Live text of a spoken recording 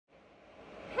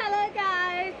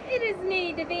is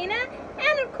me, Davina,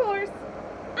 and of course,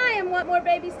 I am Want More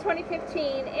Babies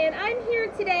 2015, and I'm here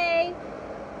today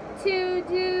to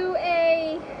do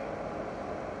a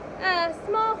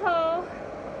small haul.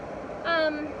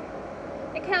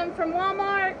 It comes from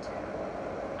Walmart,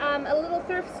 a little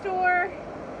thrift store,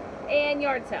 and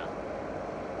yard sale.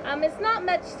 It's not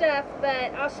much stuff,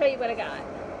 but I'll show you what I got.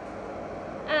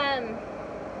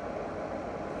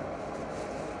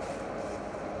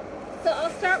 So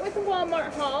I'll start with the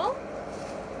Walmart haul.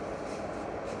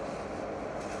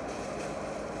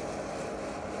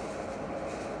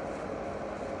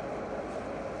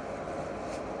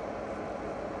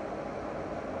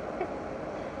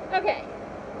 Okay,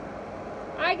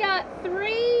 I got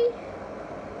 3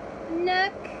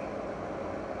 Nook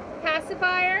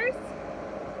pacifiers.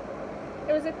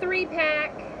 It was a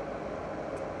 3-pack.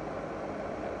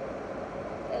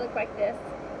 They look like this.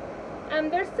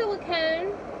 They're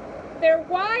silicone. They're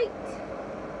white,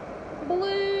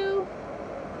 blue,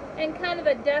 and kind of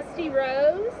a dusty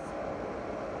rose.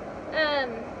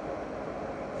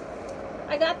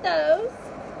 I got those.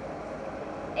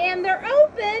 And they're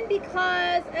open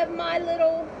because of my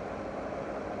little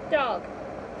dog.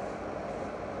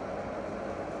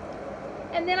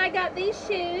 And then I got these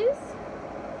shoes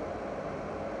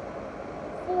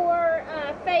for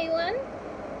Phelan.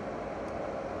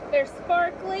 They're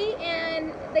sparkly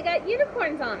and they got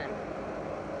unicorns on them.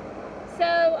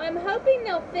 So I'm hoping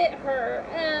they'll fit her.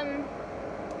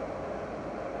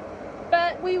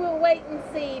 But we will wait and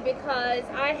see because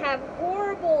I have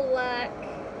horrible luck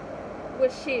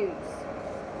with shoes.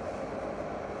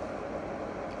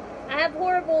 I have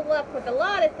horrible luck with a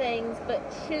lot of things, but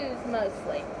shoes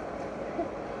mostly.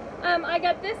 I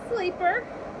got this sleeper.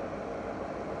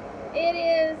 It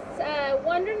is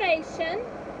Wonder Nation.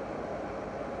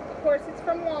 Of course, it's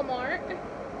from Walmart.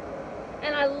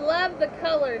 And I love the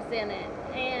colors in it.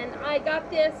 And I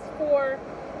got this for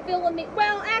Philomena.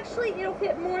 Well, actually, it'll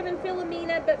fit more than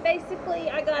Philomena, but basically,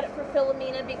 I got it for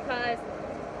Philomena because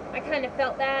I kind of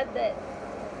felt bad that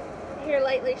here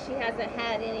lately she hasn't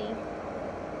had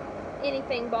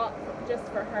anything bought just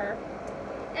for her.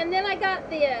 And then I got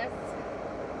this.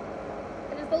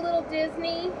 It is a little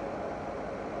Disney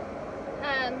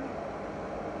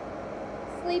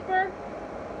sleeper.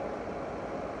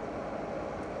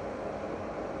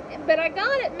 But I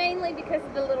got it mainly because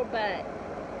of the little butt.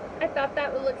 I thought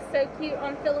that would look so cute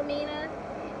on Philomena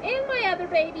and my other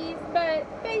babies, but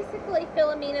basically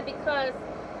Philomena because,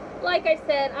 like I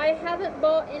said, I haven't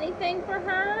bought anything for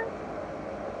her,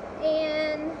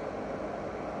 and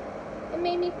it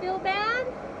made me feel bad.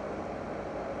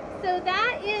 So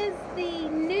that is the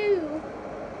new,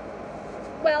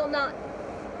 well, not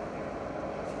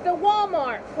the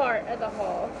Walmart part of the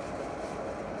haul.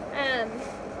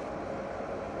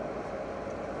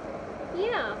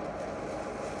 Yeah.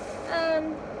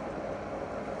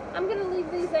 I'm going to leave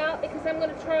these out because I'm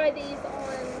going to try these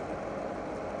on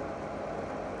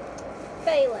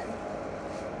Phelan.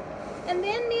 And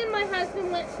then me and my husband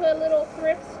went to a little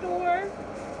thrift store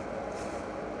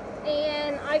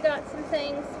and I got some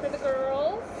things for the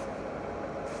girls.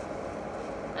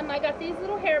 I got these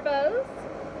little hair bows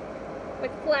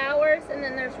with flowers, and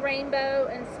then there's rainbow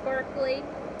and sparkly,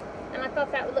 and I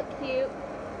thought that would look cute.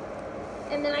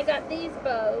 And then I got these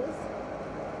bows.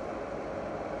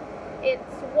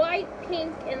 It's white,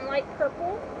 pink, and light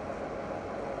purple.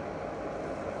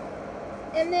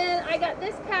 And then I got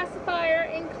this pacifier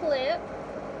and clip.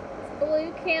 It's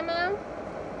blue camo.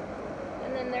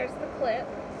 And then there's the clip.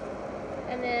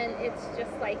 And then it's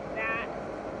just like that.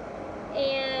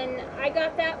 And I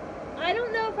got that. I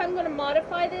don't know if I'm going to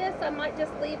modify this. I might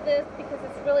just leave this because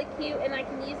it's really cute and I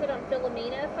can use it on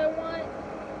Philomena if I want.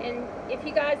 And if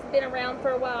you guys have been around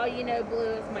for a while, you know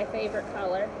blue is my favorite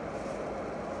color.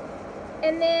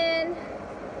 And then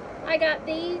I got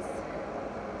these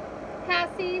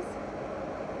passies.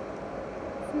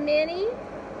 It's mini.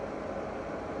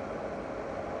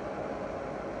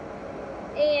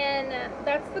 And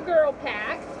that's the girl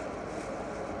pack.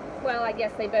 Well, I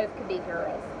guess they both could be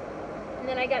girls. And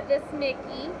then I got this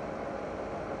Mickey.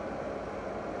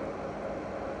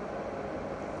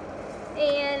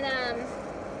 And,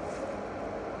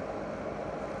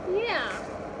 yeah.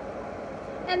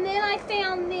 And then I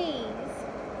found these.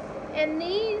 And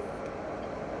these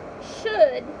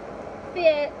should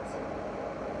fit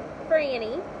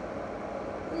Franny.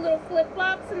 Little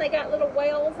flip-flops, and they got little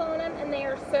whales on them, and they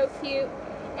are so cute.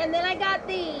 And then I got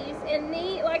these, and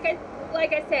these, like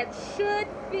I said, should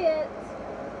fit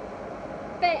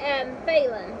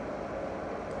Phelan.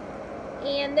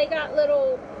 And they got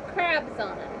little crabs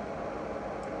on them.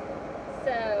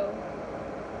 So,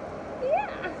 yeah.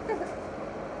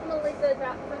 I'm going to those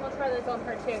out because I'm going to try those on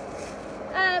her too.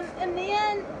 And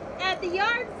then at the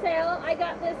yard sale, I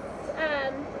got this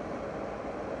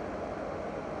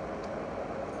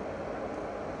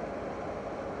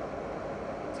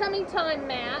tummy time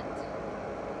mat.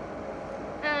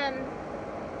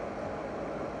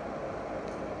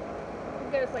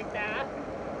 It goes like that.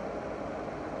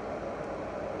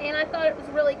 And I thought it was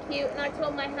really cute, and I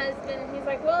told my husband, he's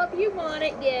like, well, if you want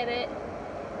it, get it.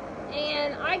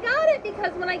 And I got it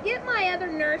because when I get my other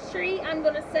nursery, I'm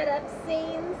going to set up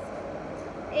scenes.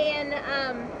 And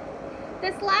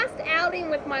this last outing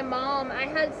with my mom, I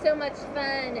had so much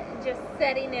fun just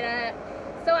setting it up.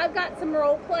 So I've got some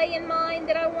role play in mind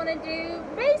that I want to do,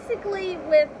 basically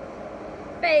with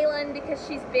Phelan because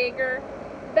she's bigger,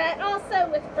 but also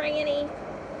with Franny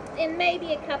and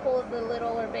maybe a couple of the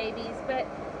littler babies, but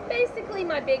basically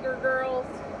my bigger girls.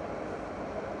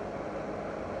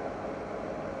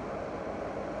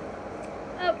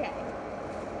 Okay.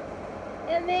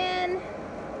 And then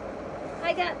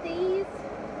I got these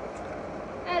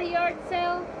at a yard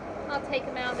sale. I'll take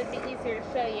them out, it'd be easier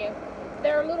to show you.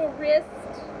 They're little wrist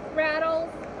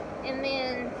rattles and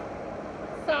then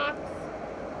socks.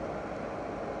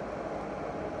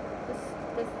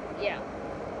 Yeah.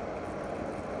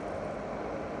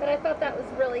 But I thought that was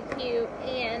really cute,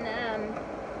 and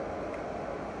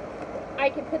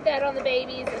I could put that on the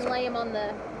babies and lay them on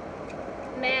the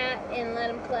mat and let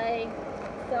them play.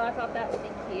 So I thought that would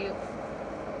be cute.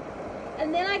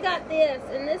 And then I got this,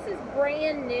 and this is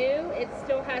brand new. It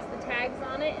still has the tags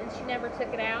on it, and she never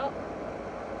took it out.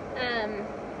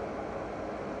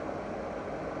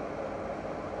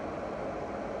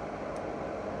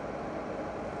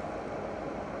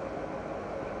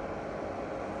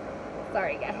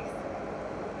 Sorry guys.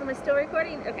 Am I still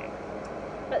recording? Okay.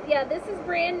 But yeah, this is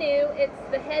brand new. It's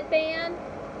the headband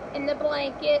and the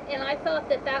blanket, and I thought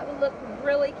that that would look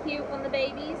really cute on the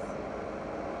babies.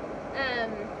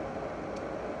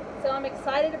 So I'm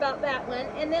excited about that one.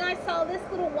 And then I saw this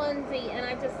little onesie, and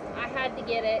I had to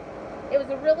get it. It was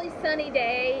a really sunny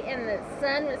day, and the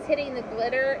sun was hitting the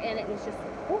glitter, and it was just,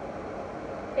 whoop.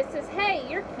 It says, hey,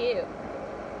 you're cute.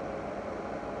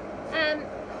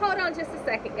 Hold on just a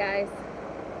second, guys.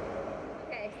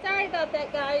 Okay, sorry about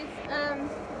that, guys.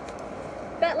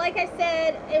 But like I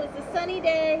said, it was a sunny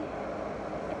day.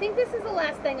 I think this is the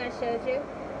last thing I showed you.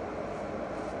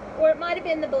 Or it might have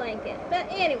been the blanket. But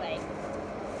anyway.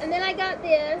 And then I got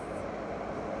this.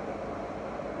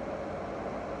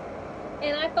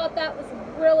 And I thought that was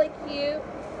really cute.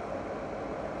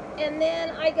 And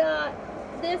then I got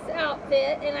this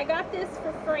outfit. And I got this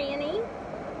for Franny.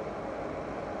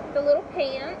 The little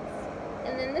pants.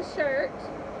 And then the shirt.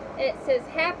 It says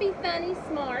Happy, Funny,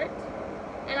 Smart.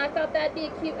 And I thought that'd be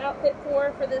a cute outfit for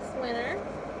her for this winter.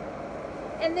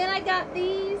 And then I got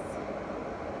these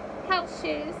house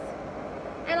shoes.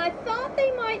 And I thought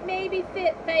they might maybe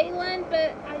fit Phelan,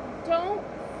 but I don't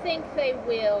think they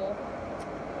will.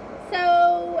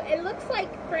 So it looks like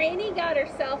Franny got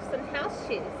herself some house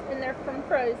shoes, and they're from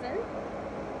Frozen.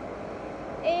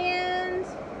 And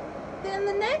then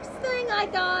the next thing I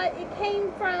got, it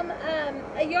came from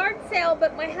a yard sale,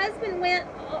 but my husband went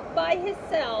by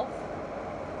himself,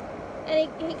 and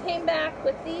he came back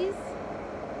with these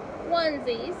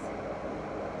onesies.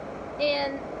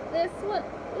 And this one,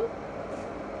 oops.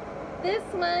 This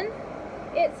one,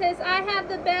 it says, I have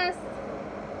the best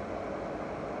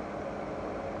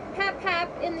pap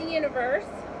in the universe.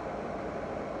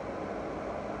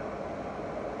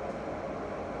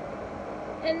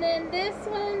 And then this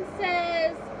one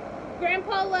says,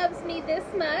 Grandpa loves me this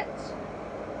much.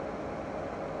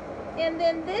 And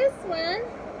then this one,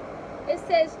 it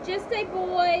says, just a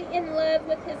boy in love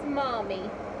with his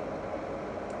mommy.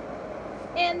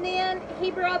 And then he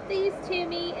brought these to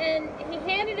me, and he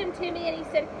handed them to me, and he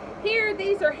said, here,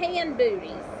 these are hand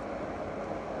booties.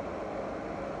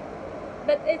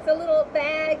 But it's a little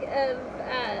bag of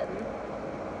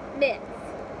mitts.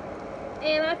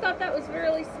 And I thought that was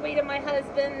really sweet of my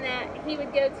husband that he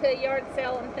would go to a yard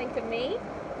sale and think of me.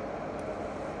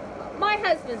 My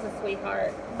husband's a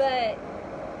sweetheart, but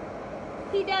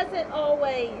he doesn't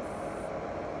always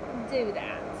do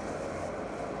that.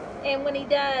 And when he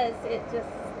does, it just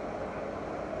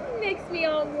makes me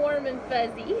all warm and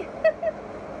fuzzy.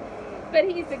 But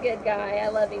he's a good guy. I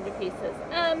love him to pieces.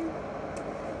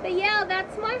 But yeah,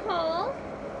 that's my haul.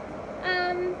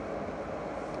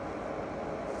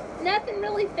 Nothing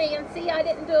really fancy. I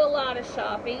didn't do a lot of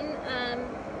shopping.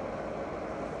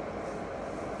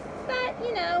 But,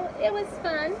 you know, it was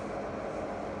fun.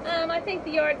 I think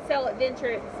the yard sale adventure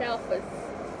itself was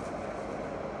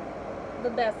the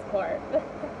best part.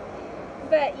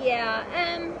 But yeah,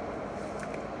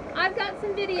 I've got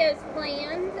some videos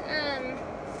planned.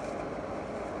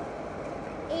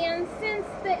 And since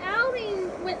the outing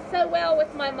went so well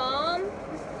with my mom,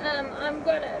 I'm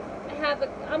gonna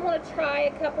try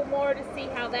a couple more to see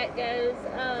how that goes.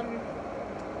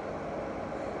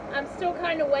 I'm still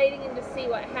kind of waiting to see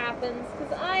what happens,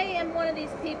 because I am one of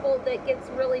these people that gets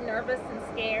really nervous and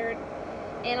scared,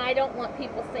 and I don't want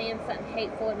people saying something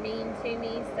hateful or mean to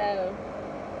me. So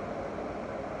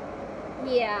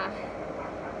yeah,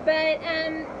 but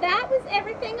that was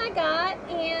everything I got.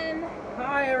 And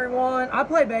hi everyone, I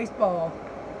play baseball.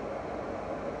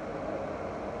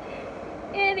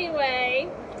 Anyway,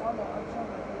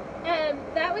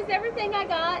 that was everything I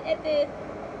got at the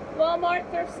Walmart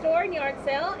thrift store and yard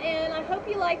sale, and I hope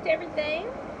you liked everything.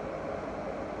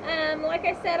 Like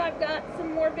I said, I've got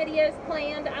some more videos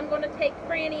planned. I'm going to take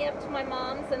Franny up to my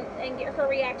mom's and get her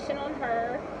reaction on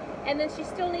her, and then she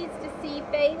still needs to see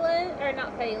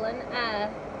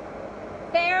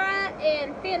Farrah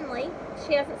and Finley.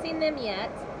 She hasn't seen them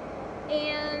yet.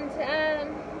 And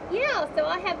yeah, so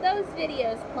I have those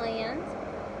videos planned,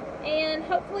 and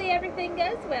hopefully everything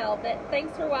goes well. But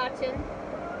thanks for watching.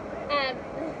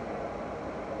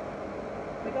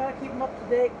 We gotta keep them up to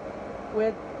date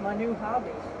with my new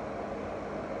hobbies.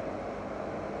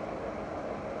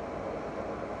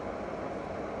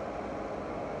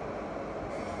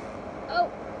 Oh,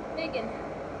 digging.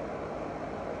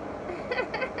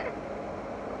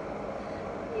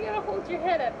 You gotta hold your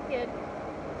head up, kid.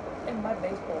 And my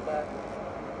baseball bat.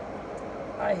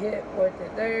 I hit with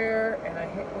it there, and I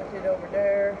hit with it over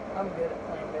there. I'm good at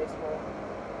playing baseball.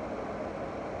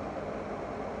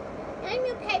 I'm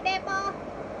gonna play baseball.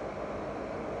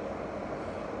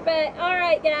 But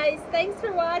alright guys, thanks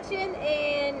for watching,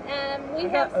 and we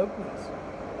have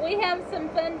some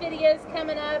fun videos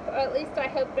coming up, or at least I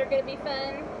hope they're gonna be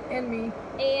fun. And me.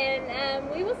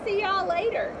 And we will see y'all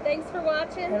later. Thanks for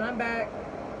watching. And I'm back.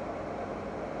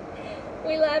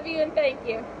 We love you and thank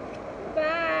you.